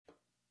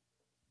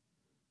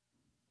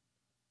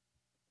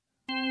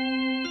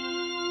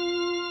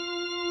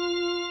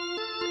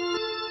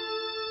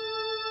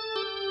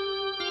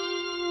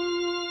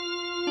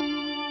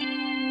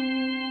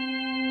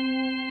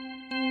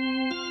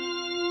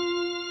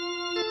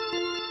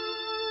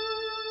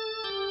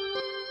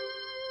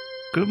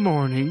Good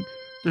morning.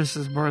 This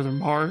is Brother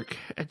Mark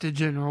at the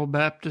General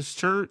Baptist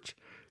Church,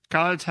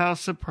 God's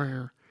House of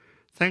Prayer.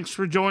 Thanks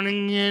for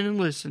joining in and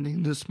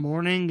listening this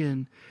morning,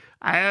 and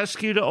I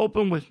ask you to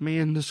open with me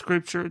in the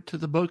scripture to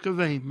the book of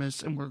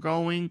Amos, and we're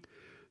going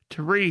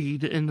to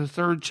read in the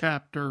 3rd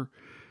chapter,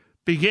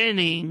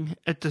 beginning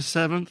at the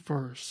 7th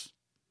verse.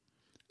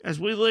 As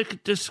we look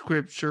at this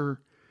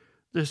scripture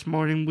this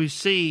morning, we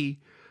see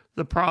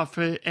the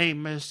prophet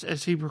Amos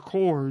as he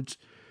records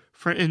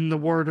in the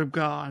word of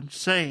God,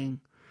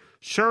 saying,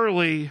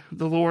 "Surely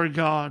the Lord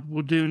God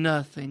will do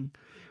nothing,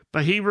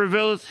 but he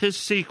revealeth his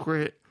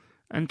secret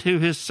unto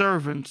his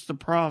servants the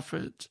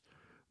prophets.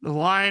 The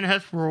lion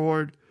hath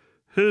roared,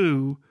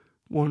 who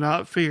will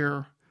not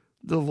fear?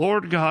 The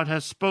Lord God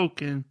hath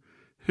spoken,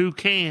 who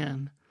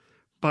can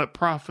but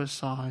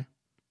prophesy?"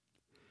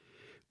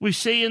 We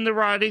see in the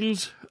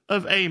writings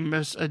of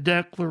Amos a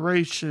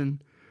declaration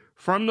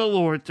from the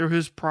Lord through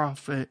his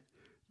prophet,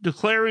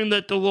 declaring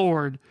that the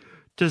Lord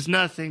does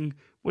nothing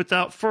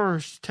without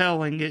first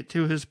telling it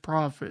to his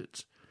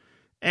prophets.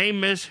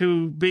 Amos,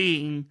 who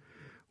being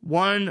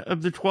one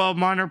of the 12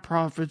 minor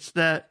prophets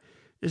that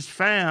is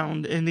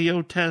found in the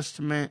Old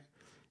Testament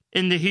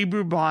in the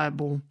Hebrew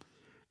Bible,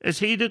 as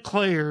he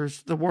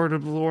declares the word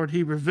of the Lord,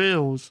 he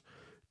reveals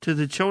to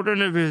the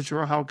children of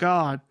Israel how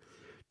God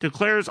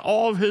declares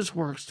all of his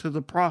works to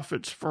the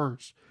prophets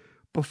first,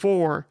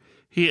 before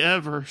he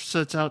ever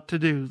sets out to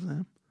do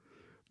them.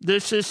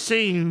 This is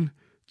seen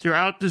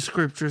throughout the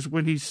scriptures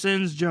when he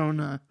sends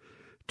Jonah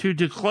to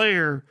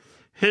declare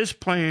his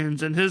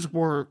plans and his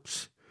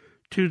works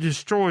to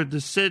destroy the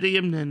city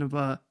of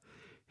Nineveh.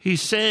 He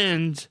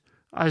sends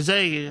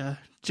Isaiah,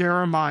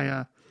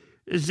 Jeremiah,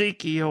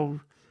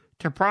 Ezekiel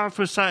to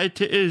prophesy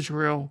to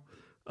Israel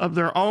of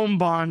their own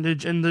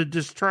bondage and the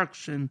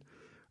destruction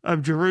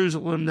of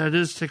Jerusalem that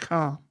is to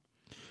come.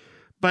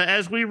 But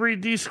as we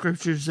read these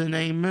scriptures in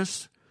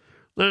Amos,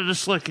 let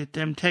us look at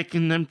them,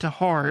 taking them to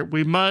heart.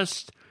 We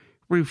must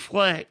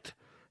reflect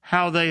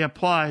how they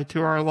apply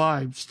to our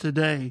lives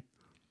today.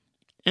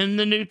 In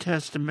the New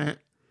Testament,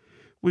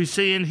 we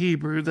see in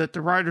Hebrew that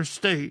the writer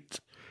states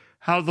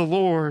how the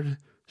Lord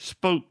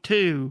spoke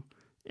to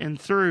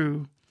and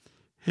through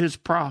his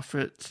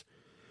prophets.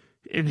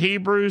 In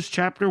Hebrews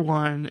chapter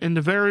 1, in the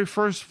very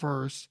first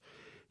verse,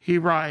 he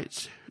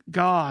writes,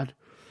 "God,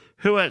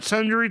 who at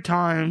sundry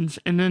times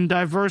and in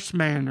diverse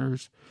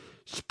manners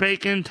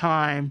spake in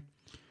time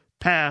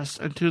past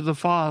unto the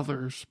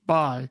fathers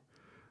by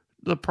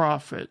the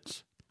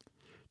prophets."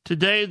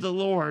 Today the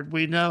Lord,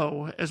 we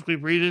know, as we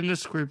read in the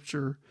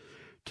scripture,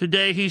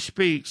 today he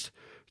speaks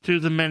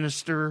through the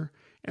minister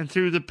and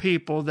through the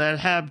people that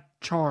have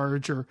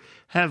charge or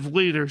have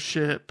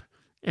leadership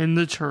in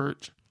the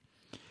church.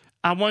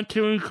 I want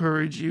to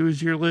encourage you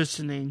as you're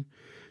listening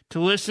to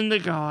listen to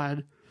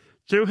God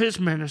through his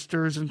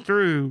ministers and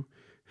through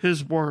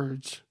his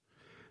words,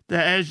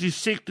 that as you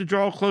seek to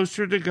draw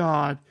closer to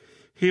God,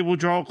 he will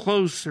draw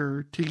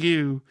closer to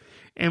you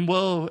and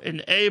will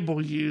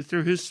enable you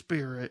through his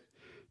Spirit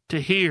to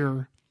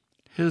hear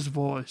his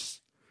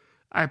voice.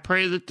 I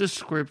pray that this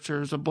scripture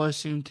is a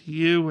blessing to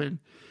you and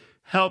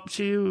helps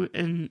you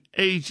and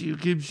aids you,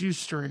 gives you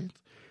strength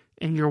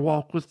in your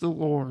walk with the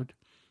Lord.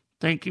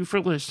 Thank you for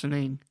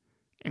listening,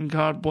 and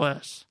God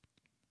bless.